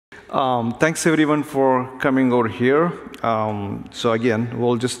Thanks everyone for coming over here. So again,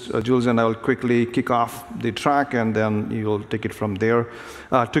 we'll just, Julz and I will quickly kick off the track and then you'll take it from there.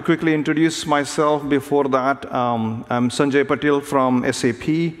 To quickly introduce myself before that, I'm Sanjay Patil from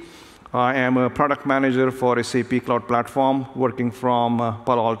SAP. I am a product manager for SAP Cloud Platform, working from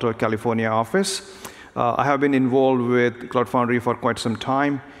Palo Alto, California office. I have been involved with Cloud Foundry for quite some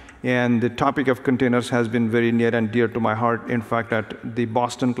time. And the topic of containers has been very near and dear to my heart. In fact, at the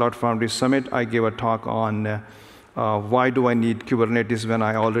Boston Cloud Foundry Summit, I gave a talk on why do I need Kubernetes when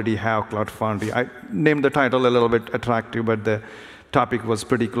I already have Cloud Foundry. I named the title a little bit attractive, but the topic was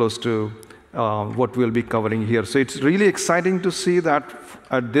pretty close to what we'll be covering here. So it's really exciting to see that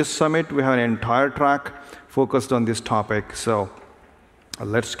at this summit, we have an entire track focused on this topic. So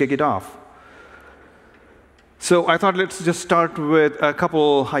let's kick it off. So I thought let's just start with a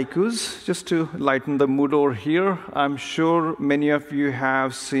couple haikus, just to lighten the mood over here. I'm sure many of you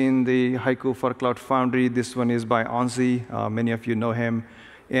have seen the haiku for Cloud Foundry. This one is by Onzi. Many of you know him.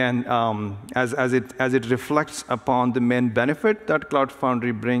 And as it reflects upon the main benefit that Cloud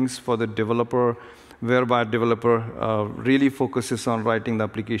Foundry brings for the developer, whereby developer really focuses on writing the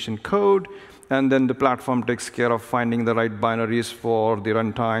application code, and then the platform takes care of finding the right binaries for the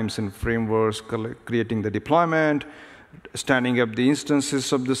runtimes and frameworks, creating the deployment, standing up the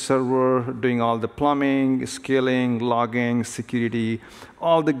instances of the server, doing all the plumbing, scaling, logging, security,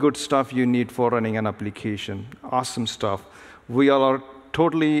 all the good stuff you need for running an application. Awesome stuff. We all are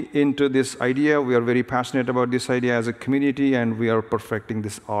totally into this idea. We are very passionate about this idea as a community, and we are perfecting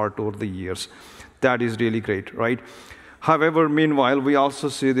this art over the years. That is really great, right? However, meanwhile, we also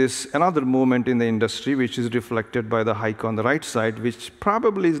see this another movement in the industry, which is reflected by the haiku on the right side, which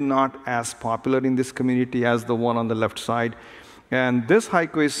probably is not as popular in this community as the one on the left side. And this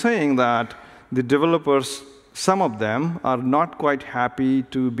haiku is saying that the developers, some of them, are not quite happy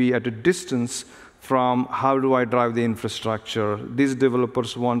to be at a distance from how do I drive the infrastructure. These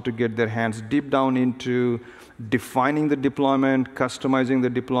developers want to get their hands deep down into defining the deployment, customizing the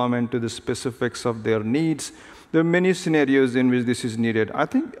deployment to the specifics of their needs. There are many scenarios in which this is needed. I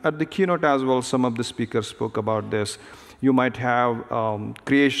think at the keynote as well, some of the speakers spoke about this. You might have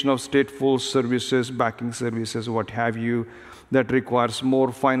creation of stateful services, backing services, what have you, that requires more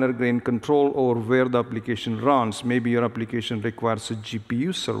finer grain control over where the application runs. Maybe your application requires a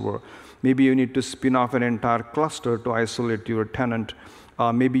GPU server. Maybe you need to spin off an entire cluster to isolate your tenant.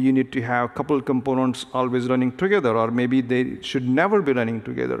 Maybe you need to have a couple components always running together, or maybe they should never be running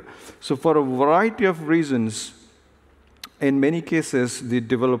together. So for a variety of reasons, in many cases, the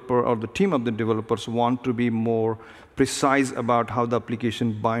developer or the team of the developers want to be more precise about how the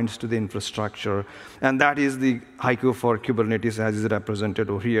application binds to the infrastructure. And that is the haiku for Kubernetes as is represented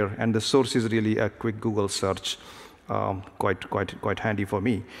over here. And the source is really a quick Google search, quite handy for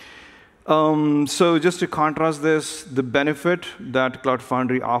me. So just to contrast this, the benefit that Cloud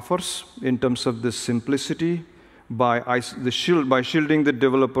Foundry offers in terms of the simplicity by shielding the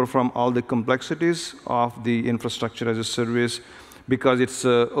developer from all the complexities of the infrastructure as a service, because it's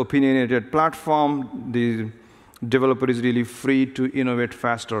an opinionated platform, the developer is really free to innovate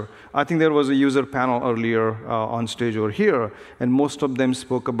faster. I think there was a user panel earlier on stage over here, and most of them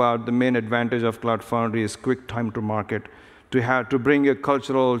spoke about the main advantage of Cloud Foundry is quick time to market, to bring a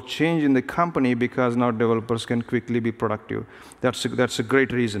cultural change in the company, because now developers can quickly be productive. That's a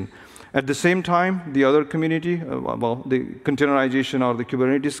great reason. At the same time, the other community, the containerization or the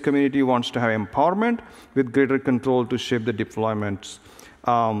Kubernetes community wants to have empowerment with greater control to shape the deployments.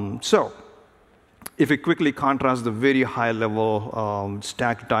 So if we quickly contrast the very high-level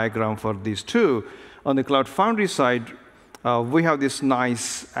stack diagram for these two, on the Cloud Foundry side, we have this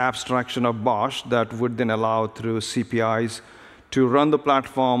nice abstraction of BOSH that would then allow through CPIs to run the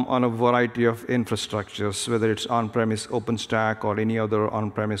platform on a variety of infrastructures, whether it's on-premise OpenStack or any other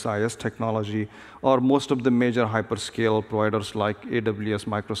on-premise IaaS technology, or most of the major hyperscale providers like AWS,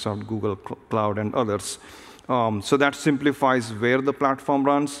 Microsoft, Google Cloud, and others. So that simplifies where the platform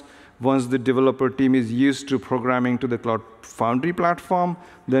runs. Once the developer team is used to programming to the Cloud Foundry platform,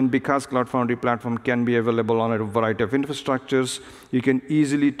 then because Cloud Foundry platform can be available on a variety of infrastructures, you can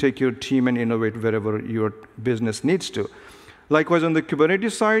easily take your team and innovate wherever your business needs to. Likewise, on the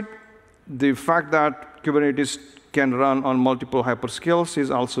Kubernetes side, the fact that Kubernetes can run on multiple hyperscales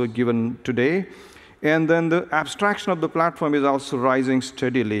is also given today. And then the abstraction of the platform is also rising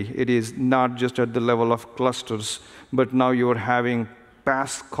steadily. It is not just at the level of clusters, but now you're having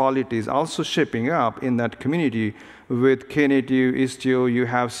PaaS qualities also shaping up in that community. With Knative, Istio, you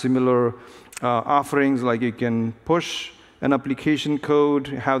have similar offerings, like you can push an application code,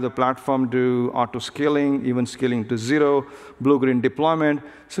 have the platform do auto-scaling, even scaling to 0, blue-green deployment.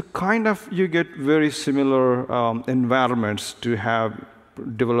 So kind of you get very similar environments to have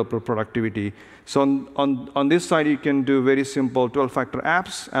developer productivity. So on this side, you can do very simple 12-factor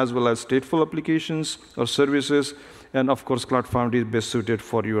apps, as well as stateful applications or services. And of course, Cloud Foundry is best suited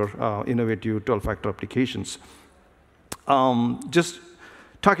for your innovative 12-factor applications. Just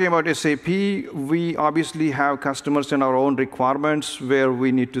talking about SAP, we obviously have customers and our own requirements where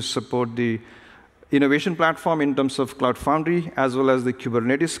we need to support the innovation platform in terms of Cloud Foundry, as well as the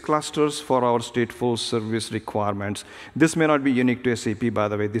Kubernetes clusters for our stateful service requirements. This may not be unique to SAP, by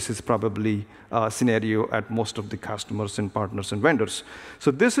the way. This is probably a scenario at most of the customers and partners and vendors.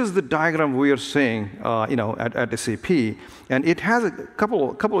 So this is the diagram we are seeing at SAP. And it has a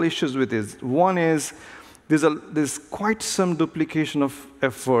couple issues with this. One is there's quite some duplication of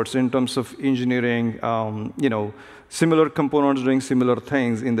efforts in terms of engineering, similar components doing similar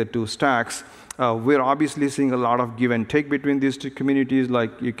things in the two stacks. We're obviously seeing a lot of give and take between these two communities.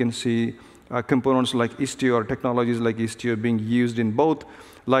 Like you can see components like Istio or technologies like Istio being used in both.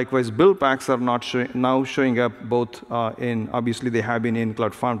 Likewise, build packs are now showing up both obviously they have been in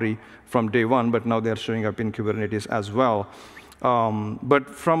Cloud Foundry from day one, but now they're showing up in Kubernetes as well. But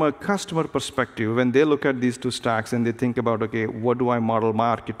from a customer perspective, when they look at these two stacks and they think about, OK, what do I model my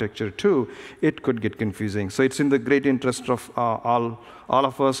architecture to, it could get confusing. So it's in the great interest of all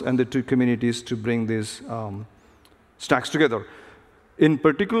of us and the two communities to bring these stacks together. In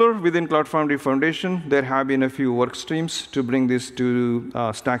particular, within Cloud Foundry Foundation, there have been a few work streams to bring these two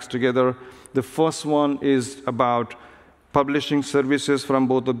stacks together. The first one is about publishing services from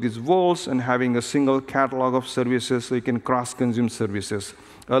both of these vaults and having a single catalog of services so you can cross-consume services.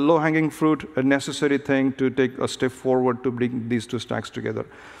 A low-hanging fruit, a necessary thing to take a step forward to bring these two stacks together.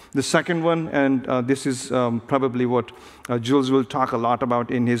 The second one, and this is probably what Julz will talk a lot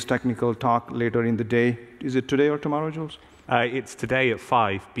about in his technical talk later in the day. Is it today or tomorrow, Julz? It's today at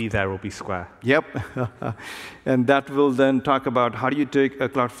 5. Be there or be square. Yep. And that will then talk about how do you take a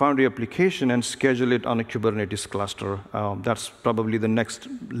Cloud Foundry application and schedule it on a Kubernetes cluster. That's probably the next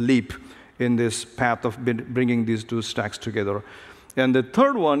leap in this path of bringing these two stacks together. And the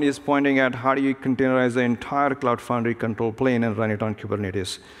third one is pointing at how do you containerize the entire Cloud Foundry control plane and run it on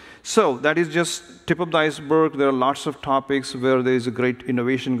Kubernetes. So that is just tip of the iceberg. There are lots of topics where there is a great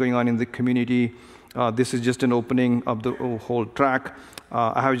innovation going on in the community. This is just an opening of the whole track.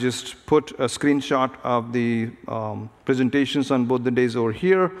 I have just put a screenshot of the presentations on both the days over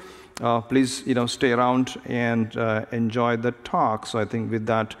here. Please stay around and enjoy the talk. So I think with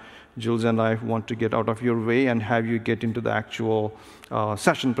that, Julz and I want to get out of your way and have you get into the actual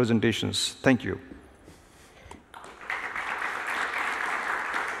session presentations. Thank you.